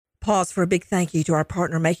Pause for a big thank you to our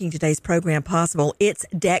partner making today's program possible. It's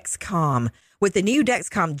Dexcom. With the new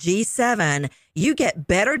Dexcom G7, you get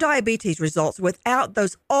better diabetes results without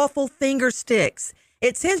those awful finger sticks.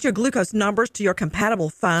 It sends your glucose numbers to your compatible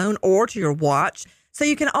phone or to your watch, so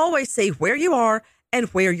you can always see where you are and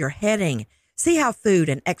where you're heading. See how food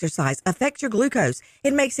and exercise affect your glucose.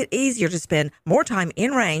 It makes it easier to spend more time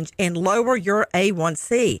in range and lower your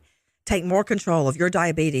A1C. Take more control of your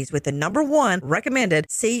diabetes with the #1 recommended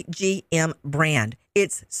CGM brand.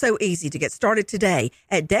 It's so easy to get started today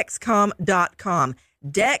at Dexcom.com.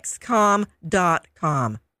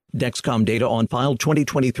 Dexcom.com. Dexcom data on file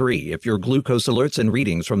 2023. If your glucose alerts and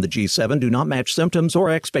readings from the G7 do not match symptoms or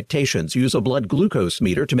expectations, use a blood glucose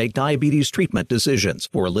meter to make diabetes treatment decisions.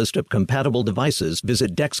 For a list of compatible devices,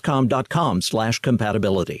 visit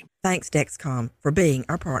Dexcom.com/compatibility. Thanks, Dexcom, for being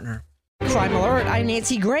our partner. Crime Alert, I'm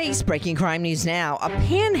Nancy Grace. Breaking crime news now. A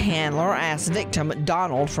panhandler asks victim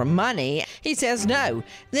Donald for money. He says no.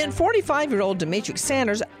 Then 45-year-old Demetrius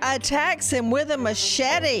Sanders attacks him with a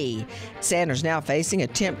machete. Sanders now facing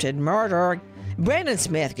attempted murder. Brandon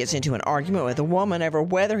Smith gets into an argument with a woman over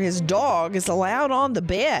whether his dog is allowed on the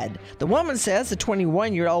bed. The woman says the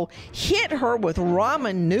 21-year-old hit her with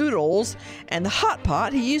ramen noodles and the hot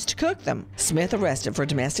pot he used to cook them. Smith arrested for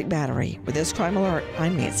domestic battery. With this Crime Alert,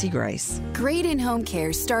 I'm Nancy Grace. Great in-home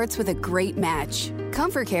care starts with a great match.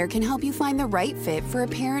 Comfort Care can help you find the right fit for a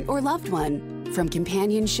parent or loved one. From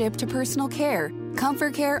companionship to personal care,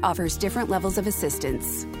 Comfort Care offers different levels of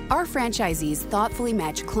assistance. Our franchisees thoughtfully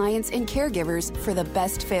match clients and caregivers for the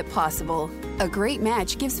best fit possible. A great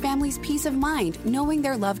match gives families peace of mind knowing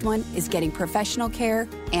their loved one is getting professional care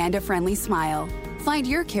and a friendly smile. Find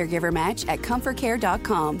your caregiver match at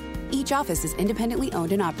ComfortCare.com. Each office is independently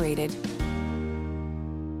owned and operated.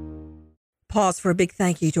 Pause for a big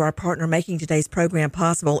thank you to our partner making today's program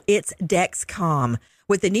possible. It's Dexcom.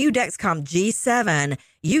 With the new Dexcom G7,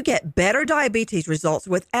 you get better diabetes results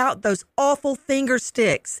without those awful finger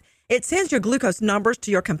sticks. It sends your glucose numbers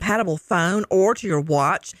to your compatible phone or to your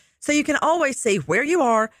watch, so you can always see where you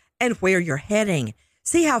are and where you're heading.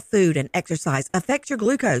 See how food and exercise affect your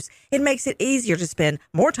glucose. It makes it easier to spend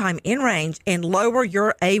more time in range and lower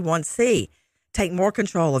your A1C. Take more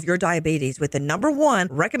control of your diabetes with the #1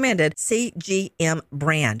 recommended CGM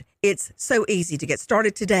brand. It's so easy to get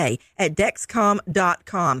started today at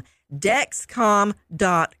Dexcom.com. Dexcom.com.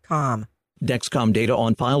 Dexcom data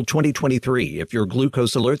on file 2023. If your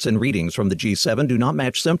glucose alerts and readings from the G7 do not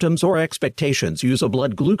match symptoms or expectations, use a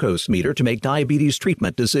blood glucose meter to make diabetes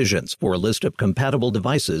treatment decisions. For a list of compatible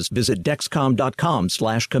devices, visit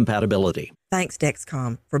Dexcom.com/compatibility. Thanks,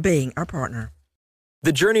 Dexcom, for being our partner.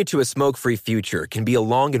 The journey to a smoke-free future can be a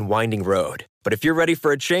long and winding road, but if you're ready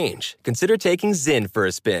for a change, consider taking Zyn for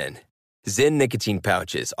a spin. Zyn nicotine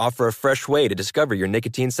pouches offer a fresh way to discover your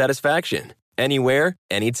nicotine satisfaction. Anywhere,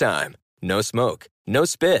 anytime. No smoke, no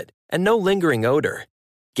spit, and no lingering odor.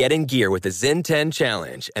 Get in gear with the Zyn 10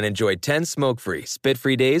 Challenge and enjoy 10 smoke-free,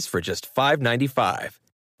 spit-free days for just $5.95.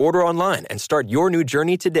 Order online and start your new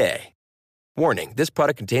journey today. Warning, this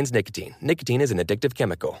product contains nicotine. Nicotine is an addictive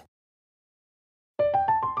chemical.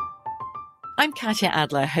 I'm Katya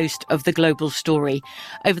Adler, host of The Global Story.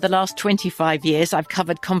 Over the last 25 years, I've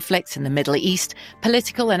covered conflicts in the Middle East,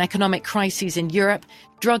 political and economic crises in Europe,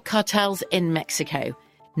 drug cartels in Mexico.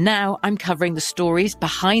 Now I'm covering the stories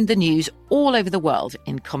behind the news all over the world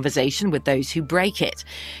in conversation with those who break it.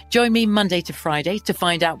 Join me Monday to Friday to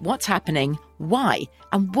find out what's happening, why,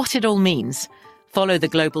 and what it all means. Follow The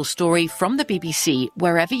Global Story from the BBC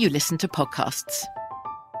wherever you listen to podcasts.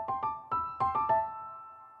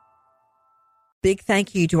 Big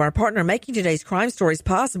thank you to our partner making today's crime stories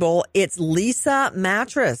possible. It's Leesa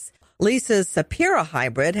Mattress. Leesa's Sapira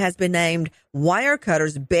Hybrid has been named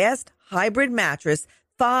Wirecutter's best hybrid mattress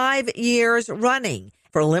 5 years running.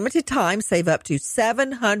 For a limited time, save up to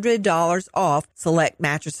 $700 off select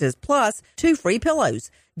mattresses plus 2 free pillows.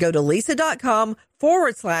 Go to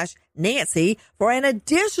Leesa.com/Nancy for an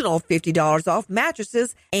additional $50 off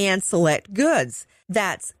mattresses and select goods.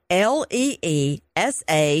 That's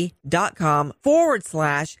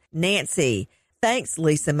LEESA.com/Nancy. Thanks,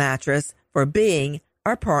 Leesa Mattress, for being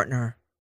our partner.